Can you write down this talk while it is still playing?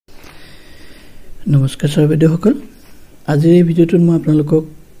নমস্কাৰ সৰ্বদেউসকল আজিৰ এই ভিডিঅ'টোত মই আপোনালোকক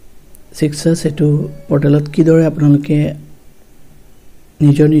শিক্ষা সেতু পৰ্টেলত কিদৰে আপোনালোকে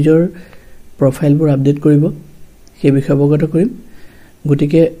নিজৰ প্ৰফাইলবোৰ আপডেট কৰিব সেই বিষয়ে অৱগত কৰিম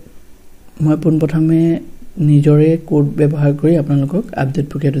গতিকে মই পোনপ্ৰথমে নিজৰে কোড ব্যৱহাৰ কৰি আপোনালোকক আপডেট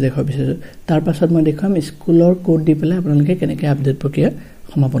প্ৰক্ৰিয়াটো দেখাব বিচাৰিছো তাৰ পাছত মই দেখাম স্কুলৰ কোড দি পেলাই আপোনালোকে কেনেকৈ আপডেট প্ৰক্ৰিয়া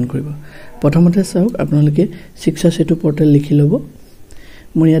সমাপন কৰিব প্ৰথমতে চাওক আপোনালোকে শিক্ষা সেতু পৰ্টেল লিখি ল'ব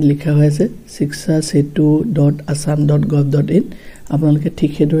মোৰ ইয়াত লিখা হৈ আছে sikshasetuassam.gov.in আপোনালোকে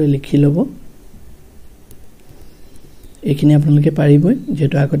ঠিক সেইদৰে লিখি ল'ব এইখিনি আপোনালোকে পাৰিবই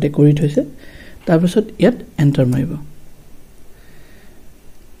যেটো আগতে কৰি থৈছে তাৰ পাছত ইয়াত এন্টাৰ মাৰিব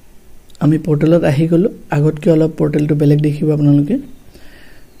আমি পৰ্টেলত আহি গলো আগতকৈ অলপ পৰ্টেলটো বেলেগ দেখিব আপোনালোকে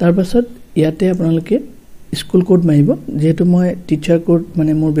তাৰ পাছত ইয়াতে আপোনালোকে স্কুল কোড মাৰিব যেটো মই টিচাৰ কোড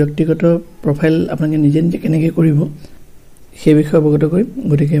মানে মোৰ ব্যক্তিগত প্ৰফাইল আপোনালোকে নিজে কেনেকৈ কৰিব সেই বিষয়ে অৱগত কৰিম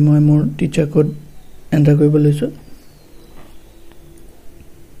গতিকে মই মোৰ টিচাৰ কোড এন্টাৰ কৰিব লৈছো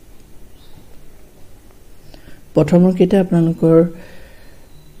প্ৰথমৰ কেইটা আপোনালোকৰ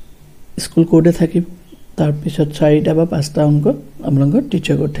স্কুল কোডে থাকিব তাৰ পিছত 4টা বা 5টা অংক আপোনালোকৰ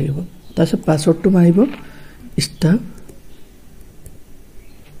টিচাৰ কোড থাকিব তাৰপিছত পাছৱৰ্ডটো মাৰিব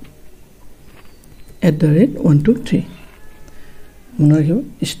staff@123 মনত ৰাখিব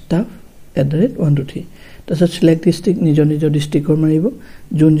staff@123 তাৰপিছত সিলেক্ট ডিস্ট্ৰিক্ট নিজৰ ডিস্ট্ৰিক্টৰ মাৰিব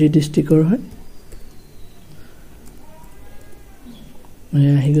যোন যি ডিস্ট্ৰিক্টৰ হয় মানে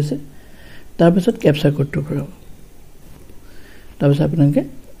আহি গৈছে তাৰপিছত ক্যাপচাৰ কোডটো ভৰাব তাৰপিছত আপোনালোকে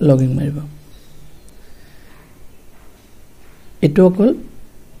লগইন মাৰিব এটো অকল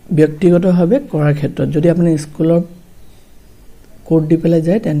ব্যক্তিগতভাৱে কৰাৰ ক্ষেত্ৰত যদি আপুনি স্কুলৰ কোড দি পেলাই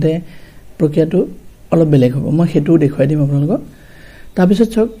যায় তেন্তে প্ৰক্ৰিয়াটো অলপ বেলেগ হ'ব মই হেতু দেখুৱাই দিম আপোনালোকক তাৰপিছত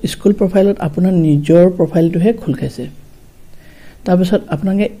চাওক স্কুল প্ৰফাইলত আপোনাৰ নিজৰ প্ৰফাইলটোহে খোল খাইছে তাৰপিছত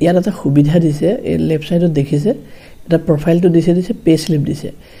আপোনালোকে ইয়াত এটা সুবিধা দিছে এই লেফট সাইডত দেখিছে এটা প্ৰফাইলটো দিছে পে স্লিপ দিছে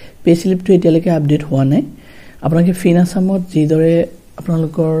পে স্লিপটো এতিয়ালৈকে আপডেট হোৱা নাই আপোনালোকে ফিনাসামত যিদৰে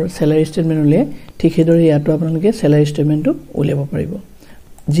আপোনালোকৰ স্যালাৰি ষ্টেটমেন্ট উলিয়ায় ঠিক সেইদৰে ইয়াতো আপোনালোকে স্যালাৰি ষ্টেটমেন্টটো উলিয়াব পাৰিব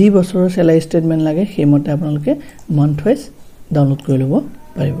যি বছৰৰ স্যালাৰি ষ্টেটমেন্ট লাগে সেইমতে আপোনালোকে মান্থ ওয়াইজ ডাউনলোড কৰি ল'ব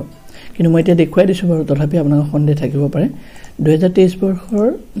পাৰিব কিন্তু মই এতিয়া দেখুৱাই দিছো বাৰু তথাপি আপোনালোকৰ সন্দেহ থাকিব পাৰে 2023 বৰ্ষৰ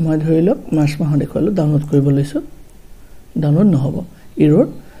মই ধৰিলক মাৰ্চ মাহত দেখুৱালো ডাউনলোড কৰিব লৈছো ডাউনলোড নহব error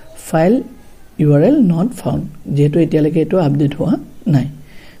file URL not found যেটো এতিয়ালৈকে এটো আপডেট হোৱা নাই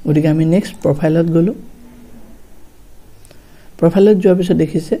গতিকে আমি নেক্সট প্ৰফাইলত গলো প্ৰফাইলত যোৱাৰ পিছত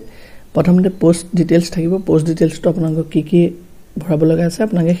দেখিছে প্ৰথমতে পোষ্ট ডিটেইলছ থাকিব পোষ্ট ডিটেইলছটো আপোনালোকক কি ভৰাব লগা আছে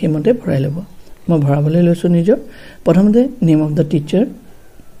আপোনালোকে সেইমতে ভৰাই ল'ব মই ভৰাবলৈ লৈছো নিজৰ প্ৰথমতে নেম অফ দা টিচাৰ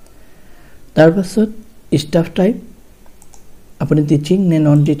তাৰ পাছত ষ্টাফ টাইপ আপুনি টিচিং নে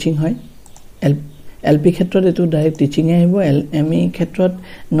নন টিচিং হয় LP ক্ষেত্ৰত এটো ডাইৰেক্ট টিচিং আহিব ME ক্ষেত্ৰত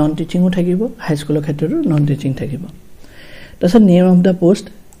নন টিচিংও থাকিব হাই স্কুলৰ ক্ষেত্ৰতো নন টিচিং থাকিব তাৰছত name of the post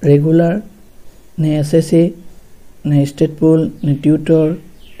regular নে SSA নে ষ্টেট পুল নে টিউটৰ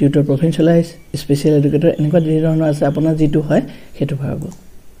প্ৰফেশনালাইজ স্পেশাল এডুকেটৰ এনেকুৱা ধৰণৰ আছে আপোনাৰ যেটো হয় হেতু ভৰাব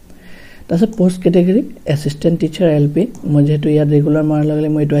তাৰছত post category assistant teacher LP মই যেটো ইয়াত ৰেগুলাৰ মাৰ লগালে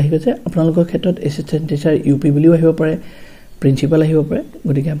মই এটো আহি গৈছে আপোনালোকৰ ক্ষেত্ৰত এসিস্ট্যান্ট টিচাৰ UP বুলিও আহিব পাৰে প্ৰিন্সিপাল আহিব পাৰে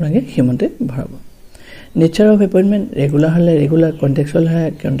গতিকে আপোনালোকে হিমতে ভৰাব নেচাৰ অফ এপয়েন্টমেন্ট ৰেগুলাৰ হলে ৰেগুলাৰ কন্ট্ৰাকচুৱেল হয়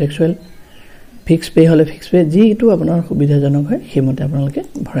কন্ট্ৰাকচুৱেল ফিক্স পে হলে ফিক্স পে যিটো আপোনাৰ সুবিধাজনক হয় হিমতে আপোনালোকে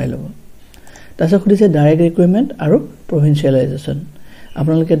ভৰাই ল'ব তাৰছত খুদিছে ডাইৰেক্ট ৰিক্ৰুটমেন্ট আৰু প্ৰভিন্সিয়েলাইজেচন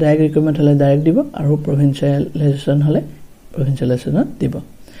আপোনালোকে ডাইৰেক্ট ৰিক্ৰুটমেন্ট হলে ডাইৰেক্ট দিব আৰু প্ৰভিন্সিয়েলাইজেচন হলে প্ৰভিন্সিয়েলাইজেচনত দিব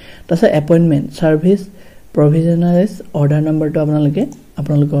তাৰছত এপয়েন্টমেন্ট সাৰ্ভিস প্ৰভিজনালাইজ অৰ্ডাৰ নম্বৰটো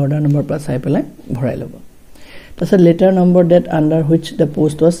আপোনালোকৰ অৰ্ডাৰ নম্বৰ পৰা চাই পেলাই ভৰাই ল'ব তাৰছত letter number date under which da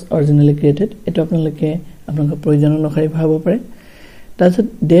post was অৰিজিনালি created এটো আপোনালোকৰ প্ৰয়োজন অনুসৰি ভৰাব পাৰে তাৰছত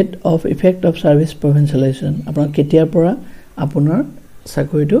date of effect of service প্ৰভিন্সিয়েলাইজেচন আপোনাৰ কেতিয়াৰ পৰা আপোনাৰ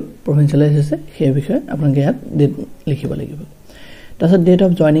চাকৰিটো প্ৰভিন্সিয়েলাইজ হৈছে সেই বিষয়ে আপোনালোকে ইয়াত ডেট লিখিব লাগিব তাৰছত date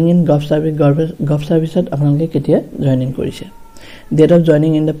of joining in gov সাৰ্ভিসত আপোনালোকে কেতিয়া জয়নিং কৰিছে date of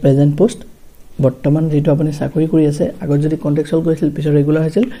joining in the present post বৰ্তমান যেটো আপুনি চাকৰি কৰি আছে আগত যদি কন্ট্ৰাকচুৱেল কৰিছিল পিছত ৰেগুলাৰ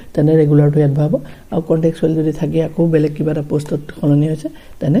হৈছিল তেনে ৰেগুলাৰটো ইয়াত ভাব আৰু কন্ট্ৰাকচুৱেল যদি থাকে আকৌ বেলেগ কিবা এটা পোষ্টত খলনি হৈছে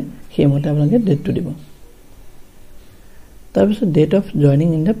তেনে সেইমতে আপোনালোকে ডেটটো দিব তাৰপিছত date of joining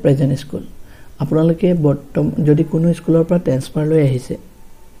in the present school আপোনালোকে বৰ্তমান যদি কোনো স্কুলৰ পৰা ট্ৰান্সফাৰ লৈ আহিছে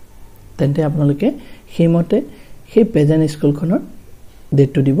তেন্তে আপোনালোকে সেইমতে সেই প্ৰেজেন্ট স্কুলখনৰ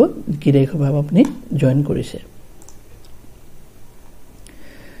ডেটটো দিব কি তাৰিখৰ পৰা আপুনি জয়েন কৰিছে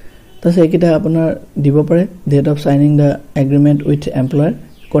তাৰছত এইকেইটা আপোনাৰ দিব পাৰে date of signing da agreement with এমপ্লয়াৰ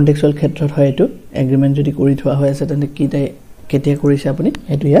কন্ট্ৰাকচুৱেল ক্ষেত্ৰত হয় এটো এগ্ৰিমেন্ট যদি কৰি থোৱা হৈ আছে তেন্তে কি কেতিয়া কৰিছে আপুনি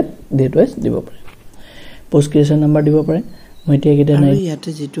এটো ইয়াত ডেট ওয়াইজ দিব পাৰে পোষ্ট ক্ৰিয়েচন নম্বৰ দিব পাৰে মই এতিয়া কেটা নাই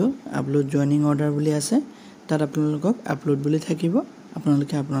ইয়াতে যেটো আপলোড জয়নিং অৰ্ডাৰ বুলি আছে তাত আপোনালোকক আপলোড বুলি থাকিব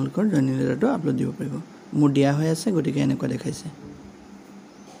আপোনালোকে আপোনালোকৰ জয়নিং লেটাৰটো আপলোড দিব পাৰিব মোৰ দিয়া হৈ আছে গতিকে এনেকুৱা দেখাইছে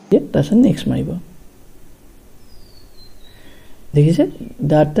তাছত নেক্সট মাৰিব দেখিছে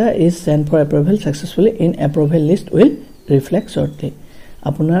data is sent for approval successfully in approval list will reflect shortly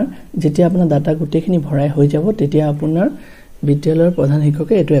আপোনাৰ যেতিয়া আপোনাৰ ডাটা গুটেখিনি ভৰাই হৈ যাব তেতিয়া আপোনাৰ বিদ্যালয়ৰ প্ৰধান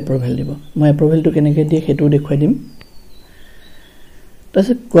শিক্ষকে এটো এপ্ৰুভেল দিব মই এপ্ৰুভেলটো কেনেকৈ দিয়ে হেতু দেখুৱাই দিম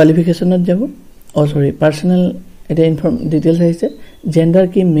তাছত কোৱালিফিকেশনত যাব সৰি পাৰ্সোনাল এটা ইনফৰ্ম ডিটেইলস আহিছে জেন্ডাৰ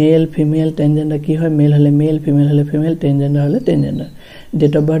কি মেল ফিমেল ট্ৰান্সজেন্ডাৰ কি হয় মেল হলে মেল ফিমেল হলে ফিমেল ট্ৰান্সজেন্ডাৰ হলে ট্ৰান্সজেন্ডাৰ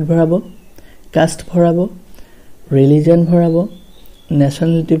ডেট অফ বাৰ্থ ভৰাব কাষ্ট ভৰাব ৰিলিজন ভৰাব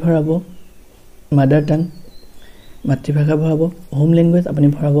নেশনালিটি ভৰাব মাদাৰ টাং মাতৃভাষা ভৰাব হোম ল্যাঙ্গুৱেজ আপুনি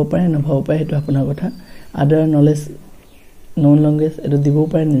ভৰাব পাৰে নভৰাব পাৰে হেতু আপোনাৰ কথা আদাৰ নলেজ নন ল্যাঙ্গুৱেজ এটো দিব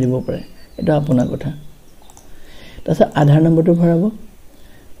পাৰে নিদিব পাৰে এটো আপোনাৰ কথা তাছত আধাৰ নম্বৰটো ভৰাব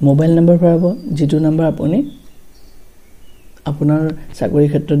মোবাইল নম্বৰ ভৰাব যেটো নম্বৰ আপুনি আপোনাৰ চাকৰি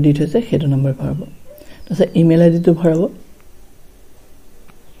ক্ষেত্ৰত দি থৈছে হেতু নম্বৰ ভৰাব তাছত ইমেইল আইডিটো ভৰাব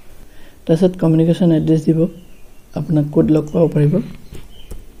তাছত কমিউনিকেশন এড্ৰেছ দিব আপোনাক কোড লগ পাব পাৰিব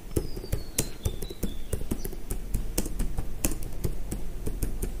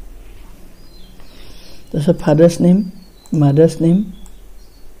তাছত ফাদাৰ্স নেম মাদাৰ্স নেম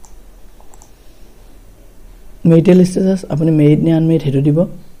মেৰিটেল ষ্টেটাস আপুনি মেৰিড নে আনমেৰিড হেতু দিব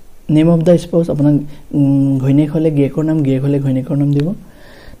নেম অফ দা স্পাউস আপোনাৰ ঘৈণীয়েক হলে গিয়েকৰ নাম গিয়েক হলে ঘৈণীয়েকৰ নাম দিব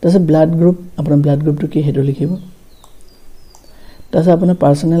তাছত ব্লাড গ্ৰুপ আপোনাৰ ব্লাড গ্ৰুপটো কি হেতু লিখিব তাছত আপোনাৰ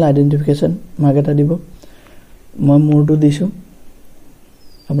পাৰ্সোনাল আইডেন্টিফিকেশন মাৰ্ক এটা দিব মই মোৰটো দিছো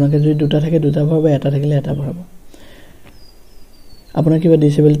আপোনাকে যদি দুটা থাকে দুটা ভৰাব এটা থাকিলে এটা ভৰাব আপোনাৰ কিবা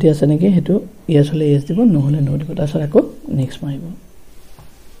ডিসেবিলিটি আছে নেকি হেতু ইয়েস হলে ইয়েস দিব নহলে নো দিব তাছত আকৌ নেক্সট মাৰিব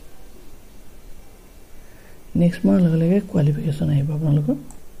নেক্সট মাৰ লগে লগে কোৱালিফিকেশন আহিব আপোনালোকৰ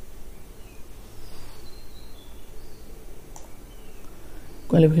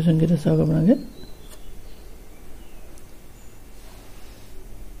কোৱালিফিকেশন কেটা চাওক আপোনালোকে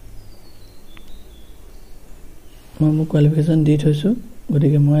মই মোৰ কোৱালিফিকেশন দি থৈছো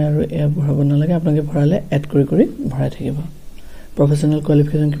গতিকে মই আৰু এয়া ভৰাব নালাগে আপোনালোকে ভৰালে এড কৰি ভৰাই থাকিব প্ৰফেশনাল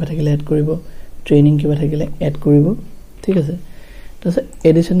কোৱালিফিকেশন কিবা থাকিলে এড কৰিব ট্ৰেইনিং কিবা থাকিলে এড কৰিব ঠিক আছে তাছত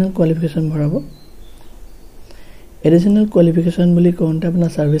এডিশনাল কোৱালিফিকেশন ভৰাব এডিশনাল কোৱালিফিকেশন বুলি কোনটা আপোনাৰ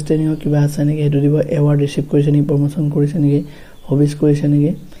সাৰ্ভিস ট্ৰেইনিংৰ কিবা আছে নেকি হেতু দিব এৱাৰ্ড ৰিসিভ কৰিছে নেকি প্ৰমোশন কৰিছে নেকি হবিস কৰিছে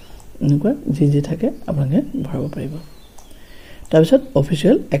নেকি এনেকুৱা যি থাকে আপোনালোকে ভৰাব পাৰিব তাৰপিছত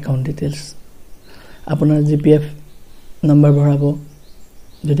অফিচিয়েল একাউন্ট ডিটেইলস আপোনাৰ জিপিএফ নম্বৰ ভৰাব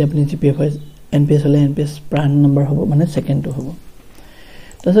যদি আপুনি জিপিএফ হয় এনপিএস হলে এনপিএস প্ৰাণ নম্বৰ হ'ব মানে সেকেন্ডটো হ'ব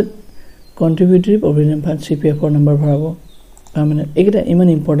তাছত কন্ট্ৰিবিউটৰি প্ৰভিডেন্ট ফাণ্ড সিপিএফৰ নম্বৰ ভৰাব মানে এইটা ইমান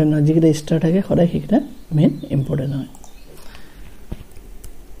ইম্পৰ্টেন্ট নহয় যিকেইটা ষ্টাৰ থাকে সদায় সেইকেইটা মেইন ইম্পৰ্টেন্ট হয়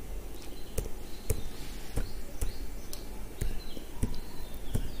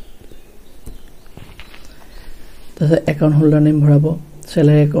তাছত একাউন্ট হোল্ডাৰ নেম ভৰাব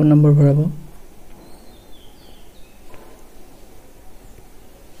স্যালাৰি একাউন্ট নম্বৰ ভৰাব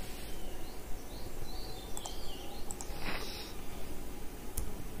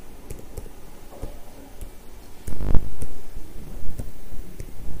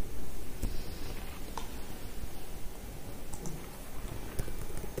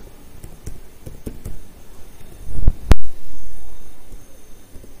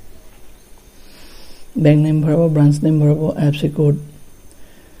bank name भराब branch name भराब IFSC code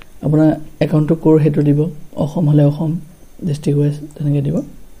अपना एकाउंट कोड हेतु দিব অসম হলে অসম ডিস্ট্রিক্ট ওয়াইজ তেনেকে দিব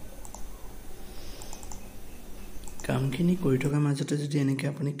কামখিনি কৰি থকা মাজতে যদি এনেকে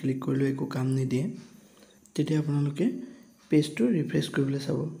আপুনি ক্লিক কৰিলে একো কাম নিদিয়ে তেতিয়া আপোনালোকে পেজটো ৰিফ্ৰেশ কৰিবলৈ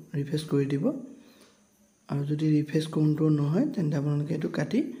চাব ৰিফ্ৰেশ কৰি দিব আৰু যদি ৰিফ্ৰেশ কোনটো নহয় তেন্তে আপোনালোকে এটো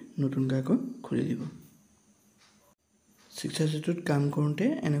কাটি নতুন কাকো খুলি দিব শিক্ষা সেতুত কাম কৰোঁতে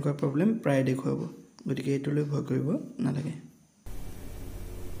এনেকুৱা প্ৰবলেম প্ৰায় দেখুৱাব গতিকে এটোলৈ ভয় কৰিব নালাগে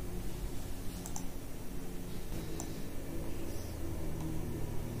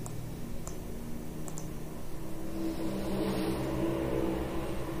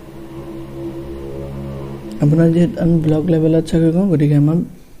আপোনাৰ যে আমি ব্লগ লেভেলত চাকৰি কৰোঁ গতিকে আমাৰ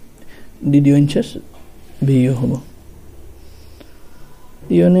ভিডিও ইনচাৰ্জ ভিডিও হ'ব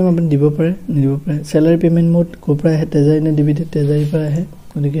ইও নেম আপুনি দিব পাৰে নিদিব পাৰে স্যালাৰি পেমেন্ট মোড কোপৰা হে তেজাই নে ডিবিটি তেজাই পৰা আহে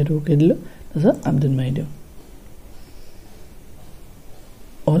গতিকে এটো কে দিলো তাছত আপডেট মাৰি দিও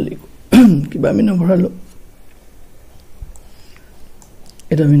অল কিবা আমি নভৰালো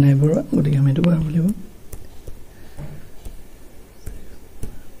এটা আমি নাই ভৰা গতিকে আমি এটো ভৰাব লাগিব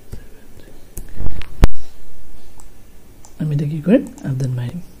আমি দেখি কৰি আপডেট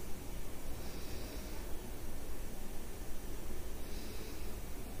মাৰিম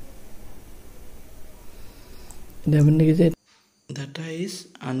দেখুন দেখিছে data is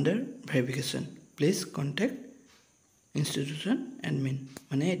under verification please contact institution admin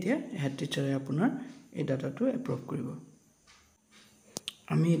মানে এতিয়া হেড টিচাৰে আপোনাৰ এই ডাটাটো এপ্ৰুভ কৰিব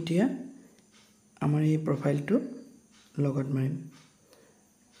আমি এতিয়া আমাৰ এই প্ৰফাইলটো লগত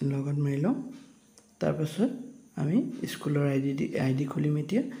মাৰিলো তাৰ পাছত আমি স্কুলৰ আইডি খুলিম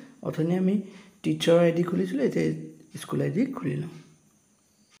এতিয়া অথনি আমি টিচাৰ আইডি খুলিছিলো এতিয়া স্কুল আইডি খুলিলো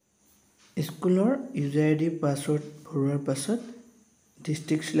স্কুলৰ ইউজাৰ আইডি পাছৱৰ্ড ভৰোৱাৰ পাছত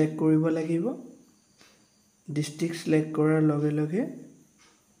ডিস্ট্ৰিক্ট সিলেক্ট কৰিব লাগিব ডিস্ট্ৰিক্ট সিলেক্ট কৰাৰ লগে লগে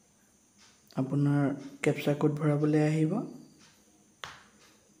আপোনাৰ ক্যাপচা কোড ভৰাবলৈ আহিব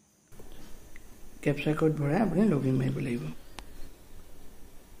ক্যাপচা কোড ভৰাই আপুনি লগইন মাৰিব লাগিব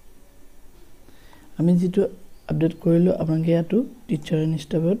আমি যেটো আপডেট কৰিলো আপোনাক ইয়াটো টিচাৰ এণ্ড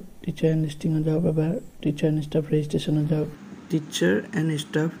ষ্টাফত টিচাৰ এণ্ড লিষ্টিঙত যাব বা টিচাৰ এণ্ড ষ্টাফ ৰেজিষ্ট্ৰেচনত যাব টিচাৰ এণ্ড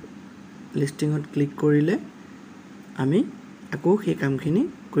ষ্টাফ লিষ্টিঙত ক্লিক কৰিলে আমি আকৌ সেই কামখিনি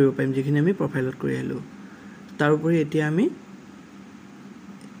কৰিব পাৰিম যিখিনি আমি প্ৰফাইলত কৰি আহিলো তাৰ উপৰি এতিয়া আমি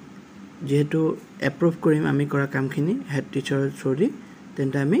যেহেতু এপ্ৰুভ কৰিম আমি কৰা কামখিনি হেড টিচাৰৰ থ্ৰুদি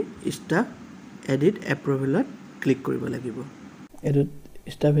তেন্তে আমি ষ্টাফ এডিট এপ্ৰুভেলত ক্লিক কৰিব লাগিব এডিট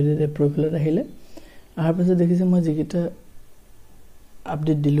ষ্টাফ এডিট এপ্ৰুভেলত আহিলে আহাৰ পাছত দেখিছে মই যিকেইটা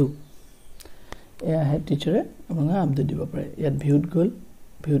আপডেট দিলো এয়া হেড টিচাৰে আপোনাক আপডেট দিব পাৰে ইয়াত ভিউত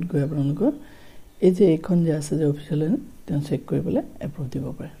গৈ আপোনালোকৰ এই যে এইখন যে আছে যে অফিচিয়েল তেওঁ চেক কৰি পেলাই এপ্ৰুভ দিব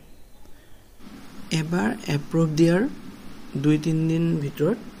পাৰে এবাৰ এপ্ৰুভ দিয়াৰ 2-3 দিন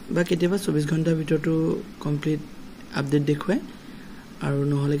ভিতৰত বা কেতিয়াবা 24 ঘণ্টাৰ ভিতৰতো কমপ্লিট আপডেট দেখুৱায় আৰু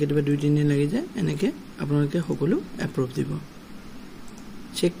নহলে কেতিয়াবা 2-3 দিন লাগি যায় এনেকে আপোনালোকে সকলো এপ্ৰুভ দিব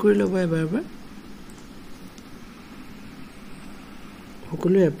চেক কৰি ল'ব এবাৰ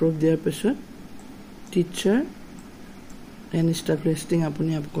সকলো এপ্ৰুভ দিয়াৰ পিছত টিচাৰ এণ্ড ষ্টাফ লিষ্টিং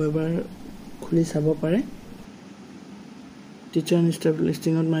আপুনি আকৌ এবাৰ খুলি চাব পাৰে টিচাৰ এণ্ড ষ্টাফ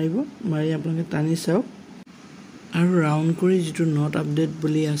লিষ্টিঙত মাৰি আপোনালোকে টানি চাওক আৰু ৰাউণ্ড কৰি যেটো নট আপডেট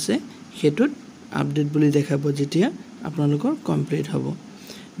বুলি আছে হেতুত আপডেট বুলি দেখাব যেতিয়া আপোনালোকৰ কমপ্লিট হ'ব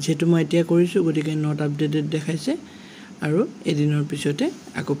যেটো মই এতিয়া কৰিছো গতিকে নট আপডেটেড দেখাইছে আৰু এদিনৰ পিছতে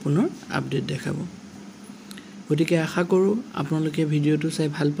আকৌ পুনৰ আপডেট দেখাব গতিকে আশা কৰো আপোনালোকে ভিডিওটো চাই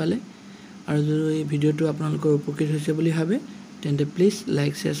ভাল পালে আৰু যদি এই ভিডিওটো আপোনালোকৰ উপকৃত হৈছে বুলি ভাবে তেন্তে প্লিজ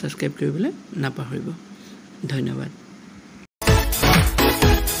লাইক শেয়াৰ সাবস্ক্ৰাইব কৰিবলৈ নাপাহৰিব ধন্যবাদ